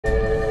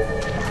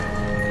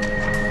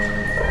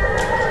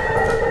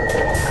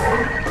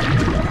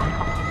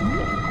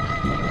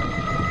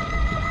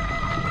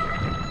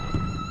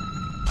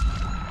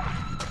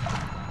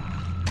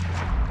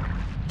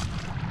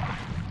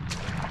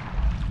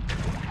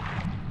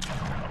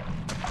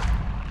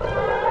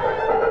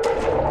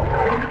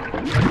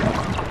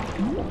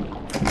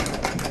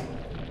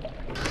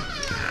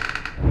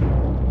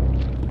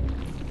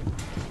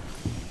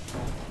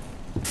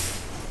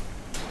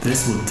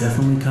This will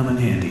definitely come in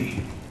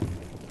handy.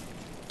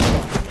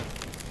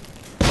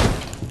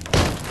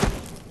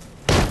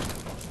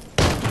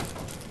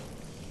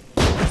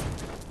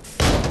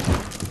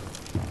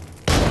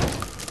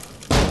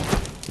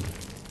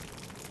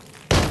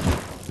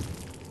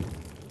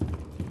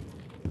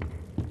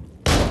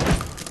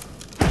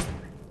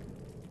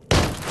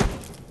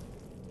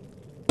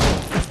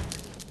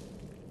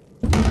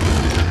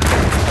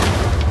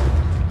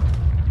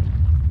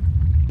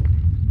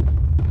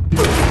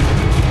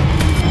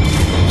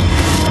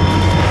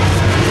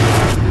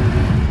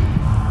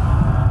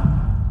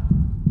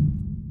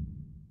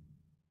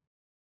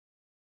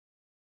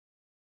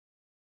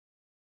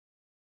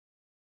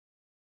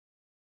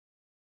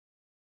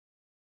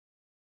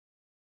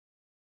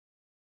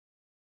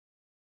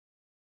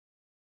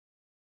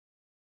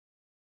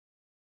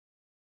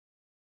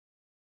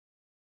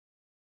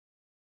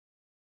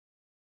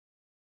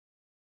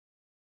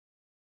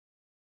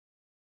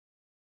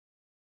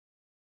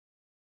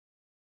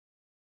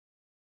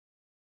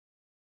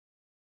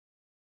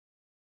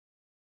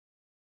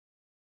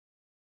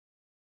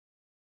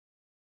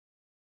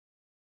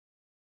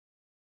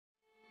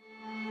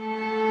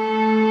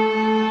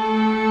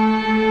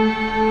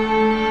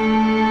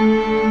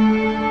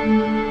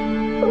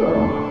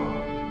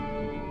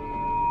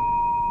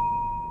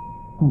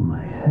 Oh,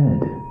 my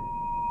head.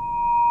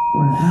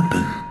 What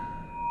happened?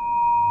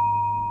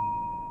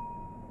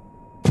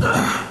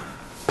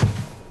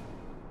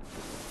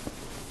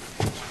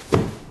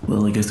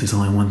 Well, I guess there's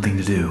only one thing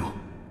to do.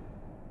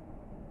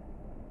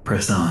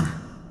 Press on.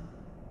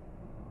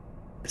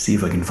 See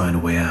if I can find a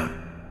way out.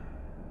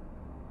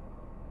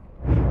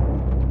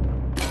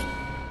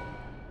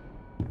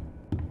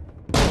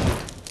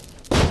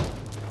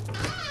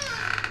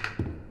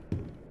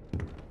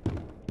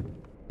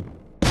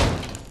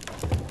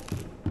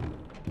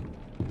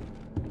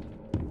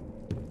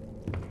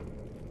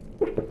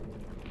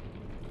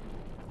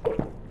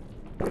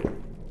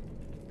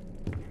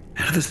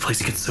 How did this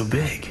place get so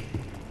big?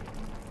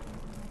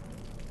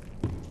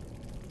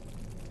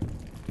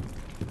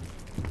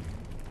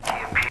 He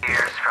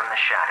appears from the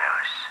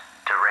shadows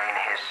to rain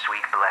his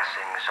sweet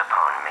blessings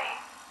upon me.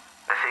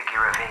 The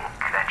figure of ink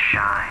that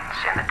shines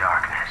in the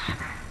darkness.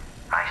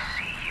 I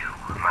see you,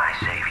 my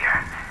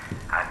savior.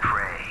 I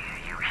pray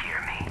you hear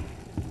me.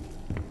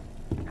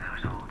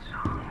 Those old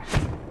songs,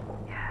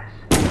 yes.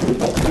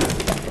 I'll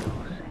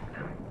sing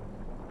them,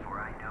 for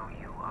I know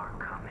you are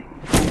coming.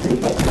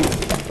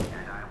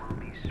 And I will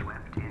be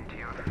swept into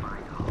your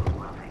final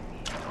loving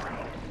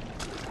embrace.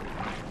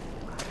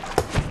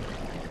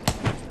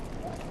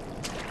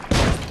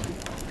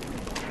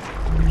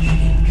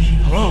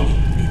 Hello?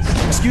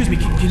 Excuse me,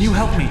 can you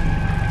help me?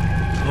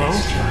 Hello?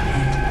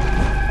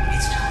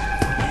 It's time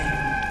for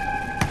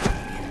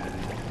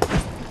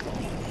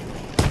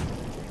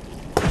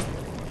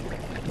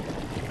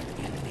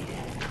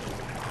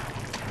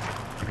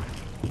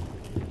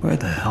bed. Where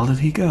the hell did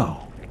he go?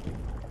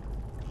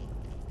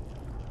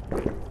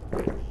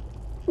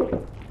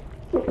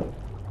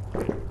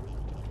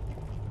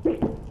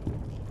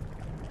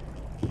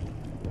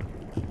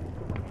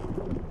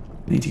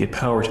 Need to get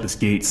power to this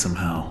gate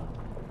somehow.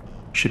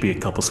 Should be a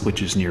couple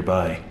switches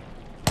nearby.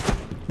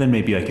 Then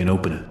maybe I can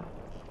open it.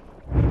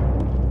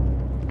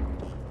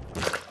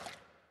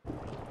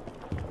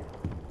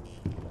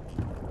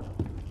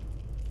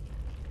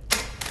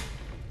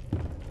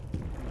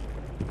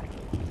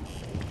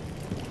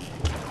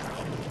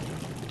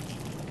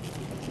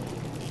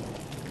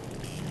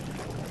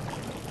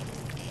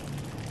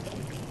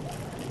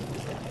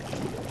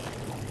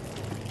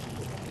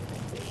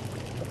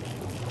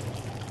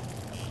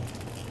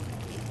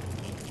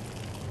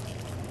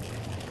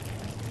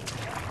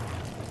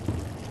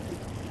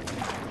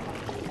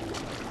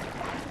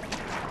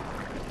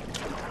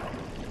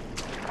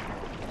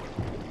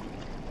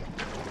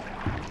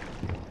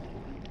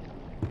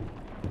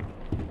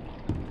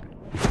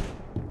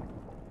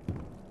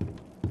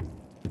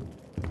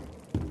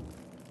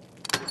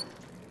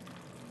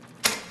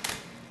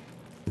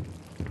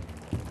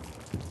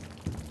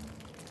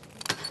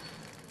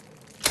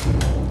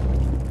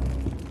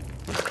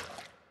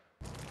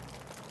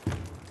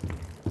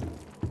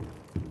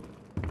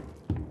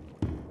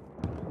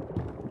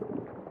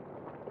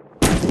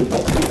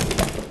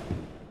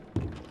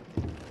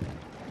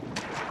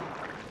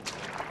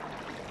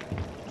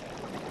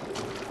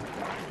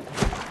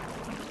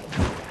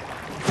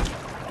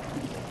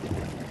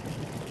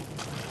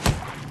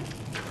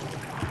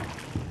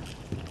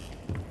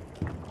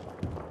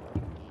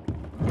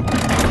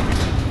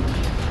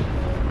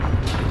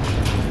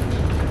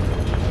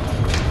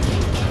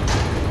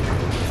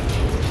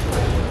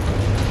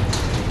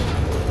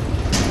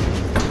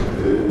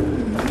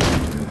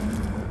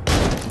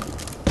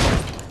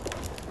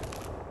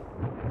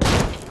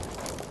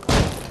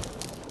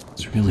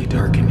 It's really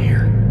dark in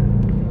here.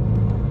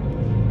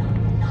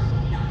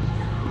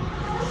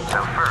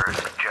 So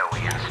first,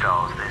 Joey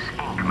installs this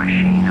ink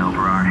machine over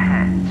our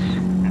heads.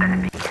 Then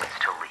it begins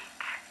to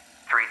leak.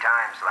 3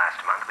 times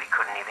last month we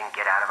couldn't even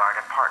get out of our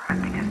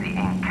department because the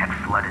ink had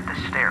flooded the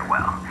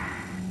stairwell.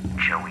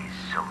 Joey's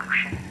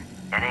solution.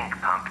 An ink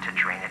pump to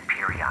drain it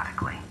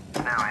periodically.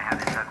 Now I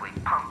have this ugly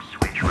pump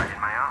switch right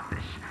in my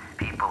office.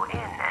 People in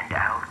and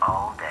out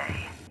all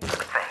day.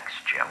 Thanks,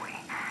 Joey.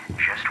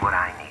 Just what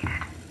I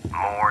needed.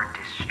 More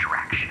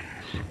distractions.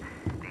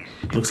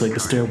 Looks like the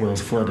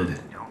stairwell's flooded.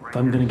 If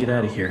I'm gonna get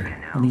out of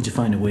here, I'll need to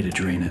find a way to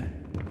drain it.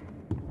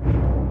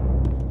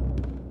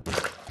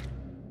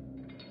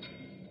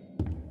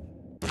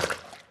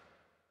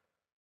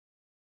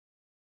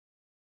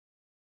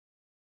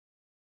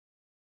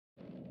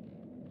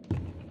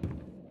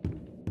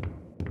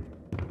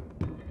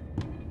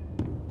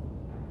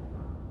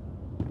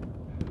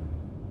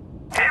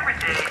 Every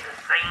day the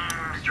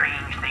same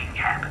strange thing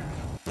happens.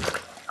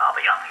 I'll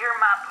be up here in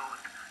my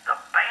booth, the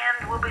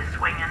band will be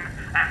swinging,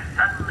 and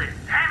suddenly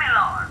Sammy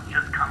Lawrence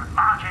just comes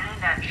marching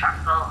in and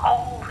shuts the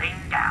whole thing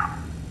down.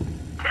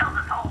 Tells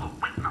us all to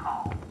wait in the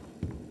hall.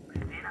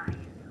 Then I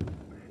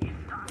hear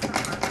starts to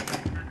run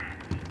the band,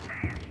 he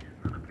dashes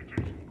for the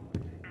projection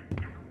booth and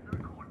down the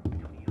recording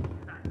studio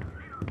that the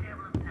little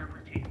devil himself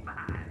is chasing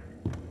behind.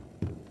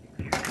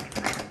 A few seconds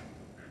later,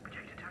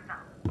 projection turns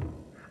out.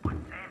 But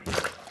Sammy,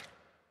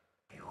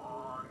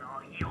 oh no,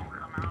 he don't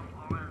come out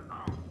for a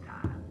long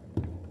time.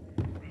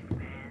 This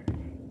man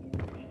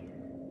is weird,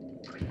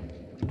 crazy.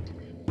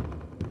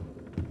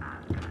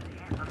 I've got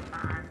half a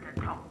mind to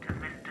talk to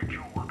Mr.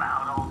 Drew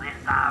about all this,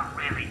 I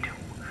really do.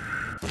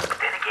 But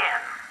then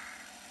again,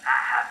 I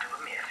have to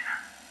admit,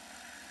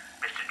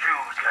 Mr.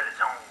 Drew's got his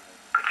own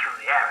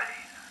peculiarities.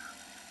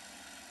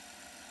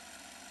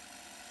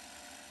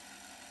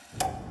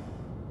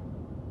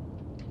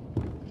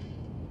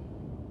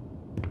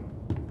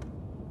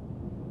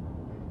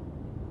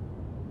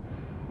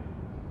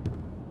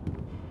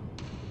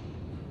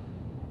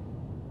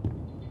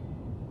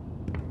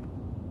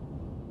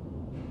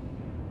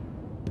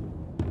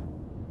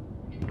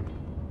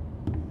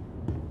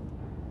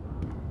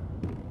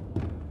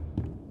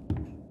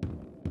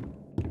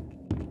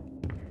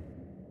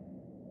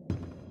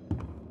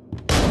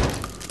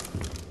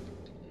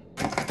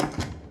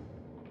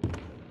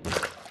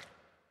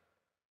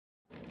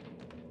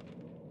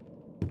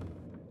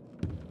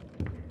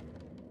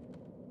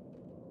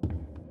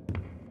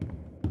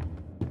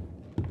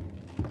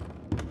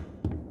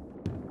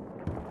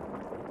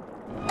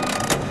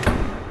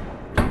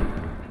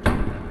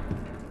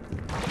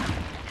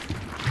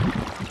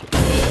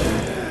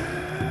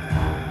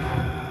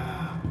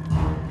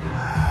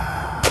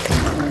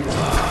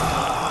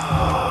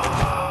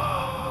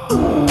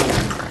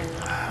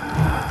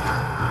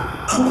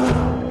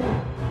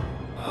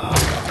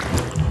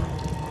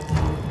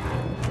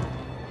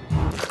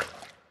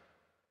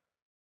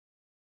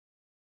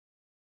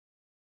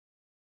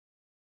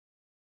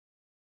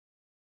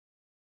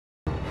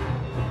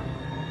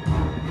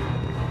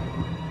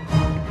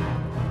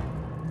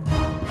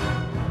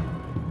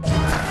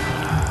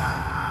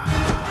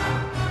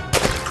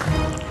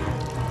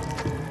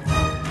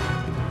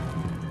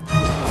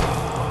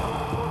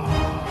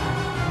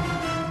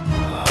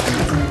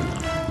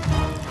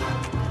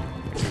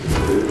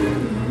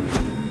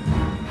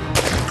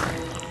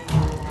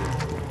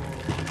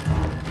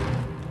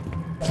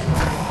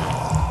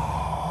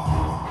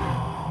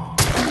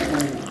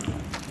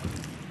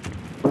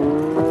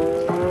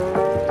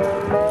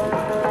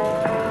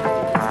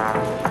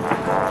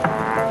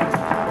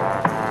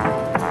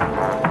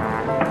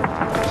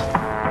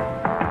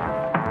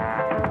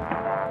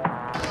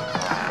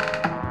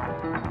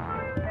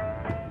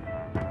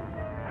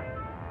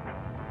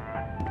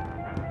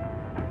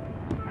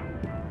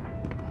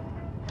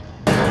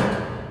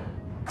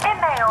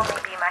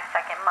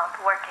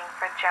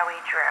 Joey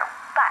Drew,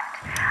 but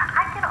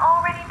I can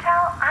already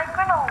tell I'm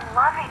gonna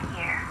love it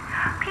here.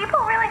 People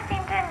really seem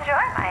to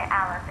enjoy my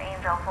Alice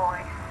Angel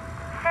voice.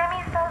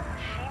 Sammy says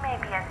she may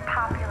be as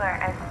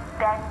popular as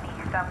Bendy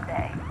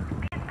someday.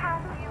 These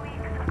past few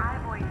weeks, I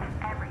voiced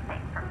everything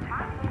from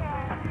Top 10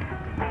 to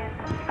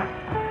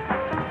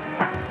Bendy.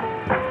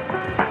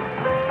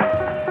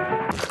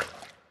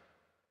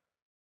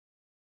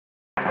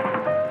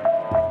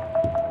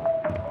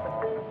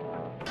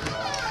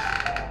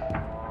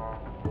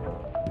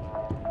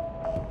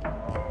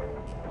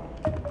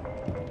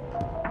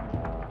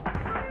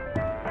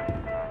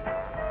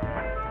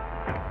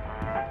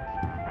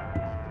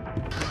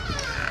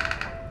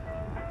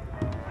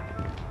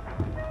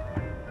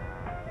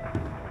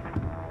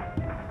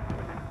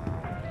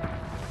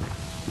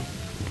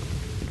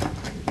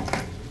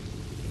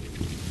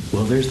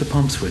 Well, there's the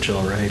pump switch,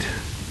 all right.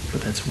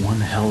 But that's one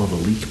hell of a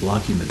leak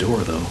blocking the door,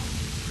 though.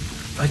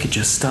 If I could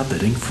just stop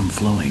that ink from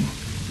flowing,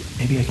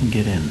 maybe I can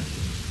get in.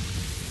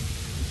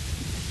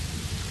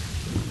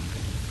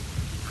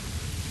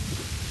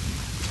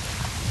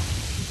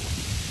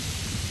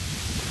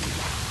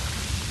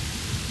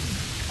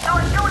 So I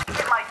was going to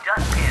get my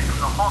dustpan from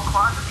the hall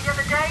closet the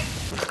other day.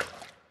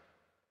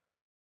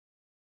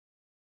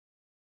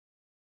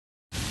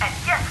 And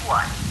guess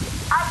what?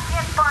 I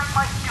can't find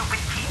my stupid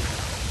key.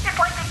 It's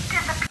like they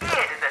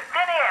disappeared into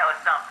thin air or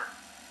something.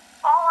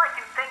 All I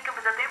can think of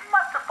is that they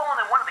must have fallen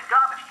in one of the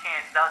garbage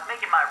cans as I was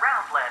making my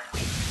rounds last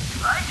week.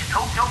 I just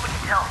hope nobody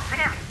tell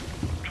Sammy.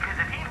 Because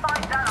if he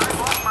finds out I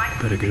lost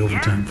my Better get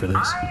overtime for this.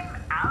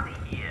 I'm out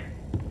of here.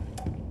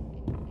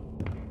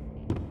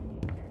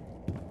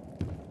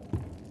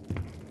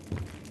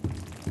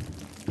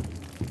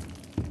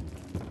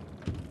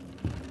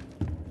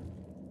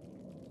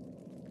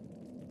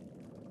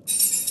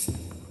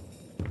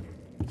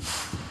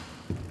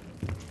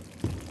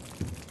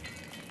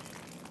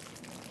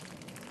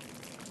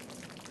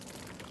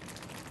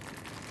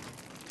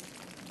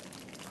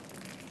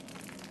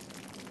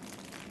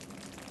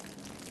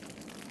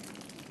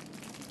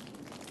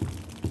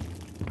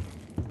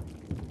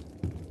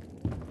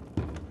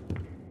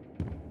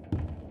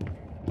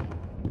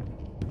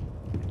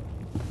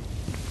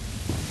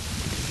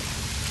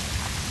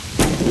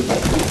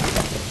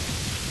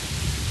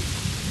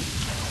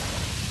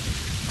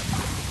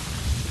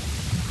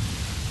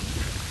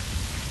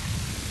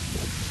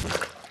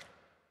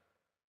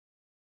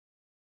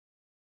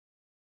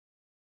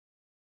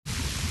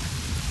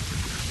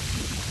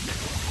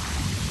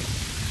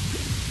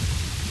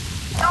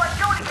 So I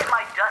go to get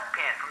my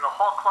dustpan from the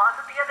hall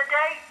closet the other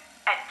day,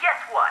 and guess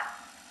what?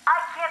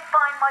 I can't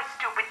find my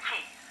stupid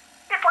keys.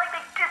 It's like they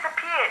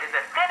disappeared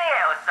into thin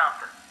air or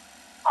something.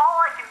 All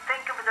I can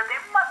think of is that they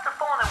must have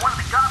fallen in one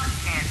of the garbage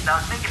cans as I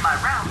was making my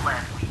rounds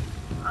last week.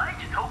 I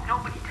just hope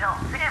nobody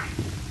tells Sammy,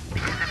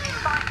 because if he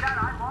finds out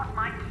I lost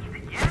my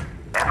keys again...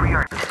 Every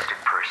artistic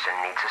person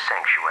needs a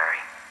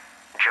sanctuary.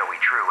 Joey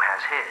Drew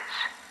has his,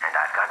 and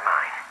I've got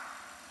mine.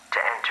 To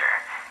enter,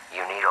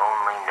 you need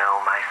only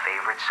know my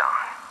favorite song.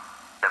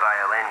 The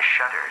violin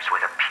shudders with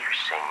a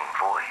piercing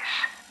voice.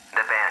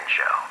 The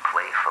banjo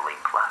playfully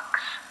clucks.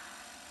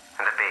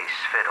 The bass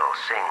fiddle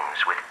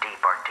sings with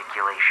deep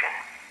articulation.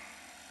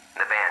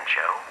 The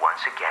banjo,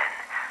 once again,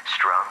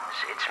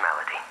 strums its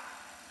melody.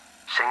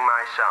 Sing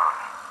my song,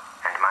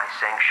 and my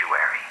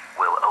sanctuary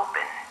will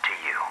open to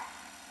you.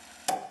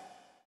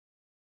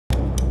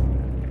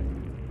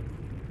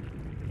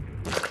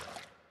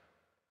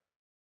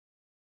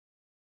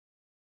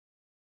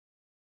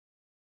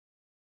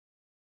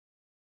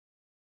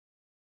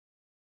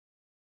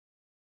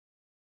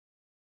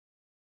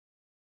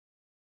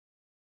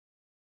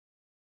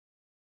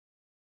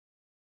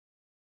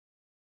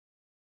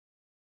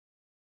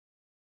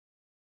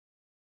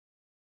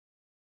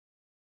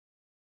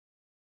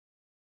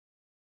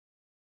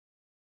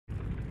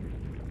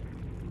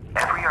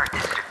 Every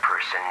artistic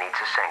person needs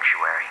a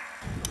sanctuary.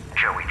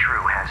 Joey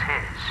Drew has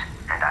his,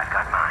 and I've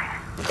got mine.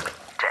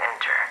 To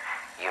enter,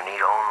 you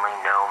need only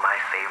know my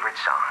favorite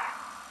song.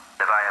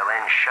 The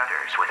violin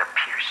shudders with a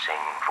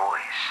piercing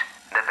voice.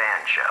 The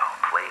banjo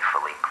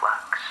playfully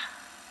clucks.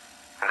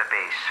 The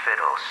bass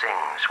fiddle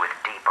sings with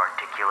deep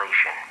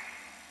articulation.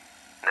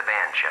 The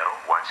banjo,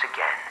 once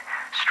again,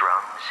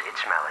 strums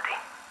its melody.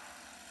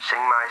 Sing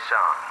my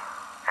song,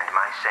 and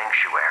my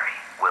sanctuary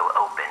will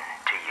open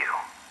to you.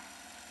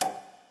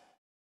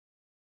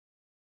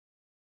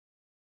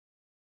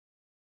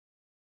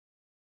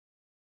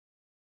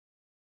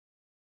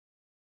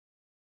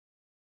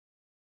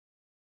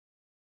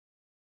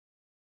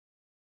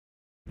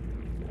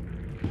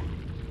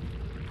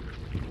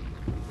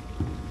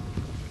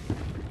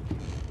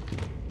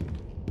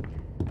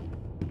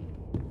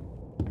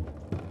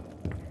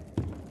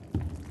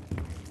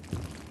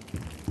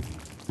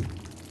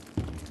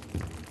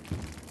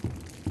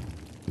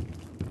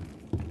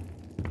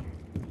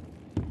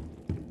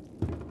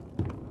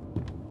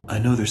 I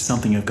know there's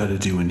something I've got to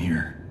do in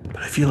here, but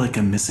I feel like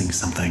I'm missing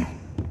something.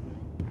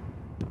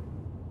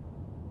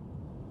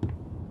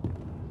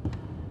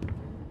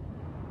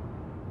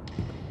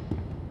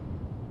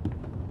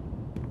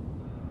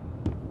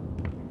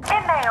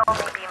 It may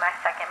only be my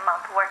second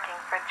month working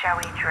for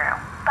Joey Drew,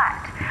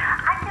 but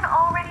I can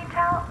already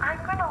tell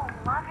I'm gonna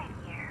love it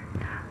here.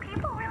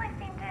 People really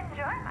seem to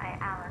enjoy my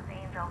Alice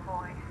Angel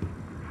voice.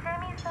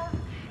 Sammy says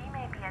she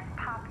may be as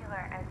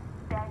popular as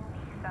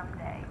Bendy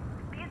someday.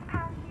 These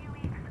past few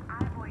weeks,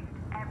 I voiced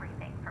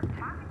everything from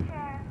talking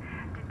chairs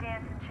to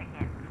dancing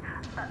chickens,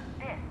 but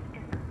this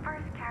is the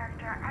first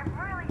character I've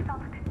really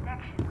felt a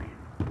connection with.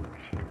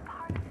 She's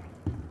part of me.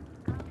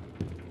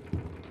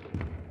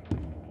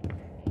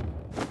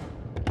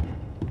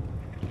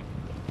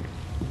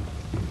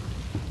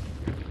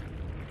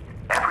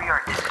 Every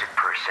artistic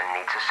person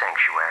needs a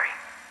sanctuary.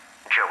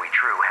 Joey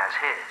Drew has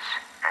his,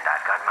 and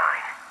I've got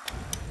mine.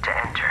 To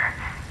enter,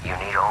 you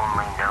need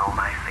only know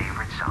my favorite